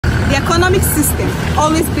economic system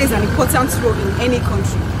always plays an important role in any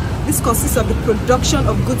country. This consists of the production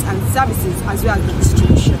of goods and services as well as the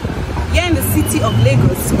distribution. Here in the city of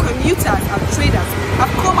Lagos, commuters and traders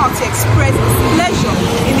have come out to express displeasure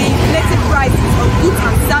in the inflated prices of goods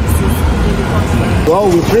and services in the country. Well,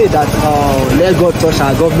 we pray that let God touch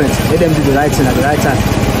our government, let them do the right thing at the right time.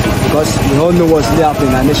 Because we all know what's really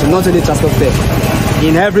happening in our nation, not only transport fare,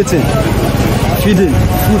 in everything. Feeding,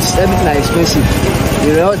 foods, everything are expensive.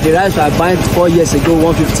 The rice I buying 4 years ago,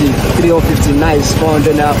 150, 350, now is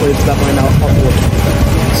 400 naira for it to happen upward.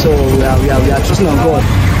 So we are trusting on God.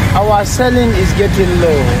 Our selling is getting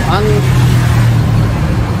low, and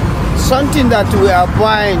something that we are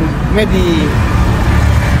buying maybe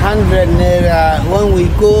 100 naira, when we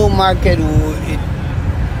go market,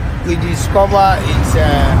 we discover it's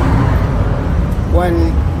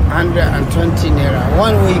 120 naira.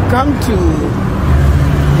 When we come to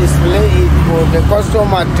display it for the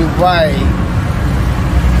customer to buy,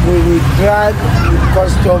 we will drag the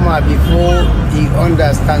customer before he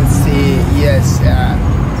understands, say yes,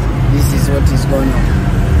 this is what is going on.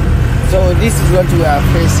 So this is what we are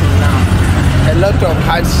facing now. A lot of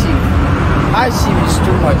hardship. Hardship is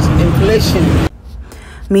too much. Inflation.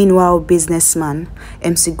 Meanwhile, businessman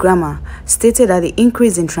MC Grammar stated that the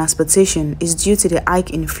increase in transportation is due to the hike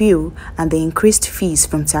in fuel and the increased fees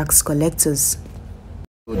from tax collectors.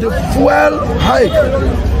 The fuel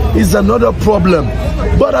hike is another problem,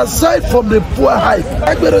 but aside from the fuel hike,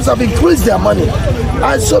 operators have increased their money,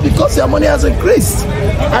 and so because their money has increased,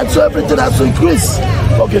 and so everything has to increase.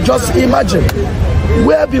 Okay, just imagine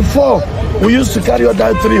where before we used to carry on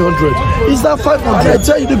down 300, is that 500? And I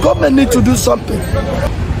tell you, the government need to do something.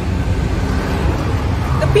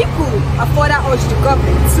 The people have further urged the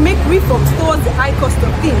government to make reforms towards the high cost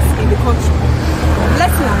of things in the country.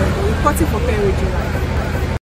 Blessing Aremu, reporting for Pen Radio.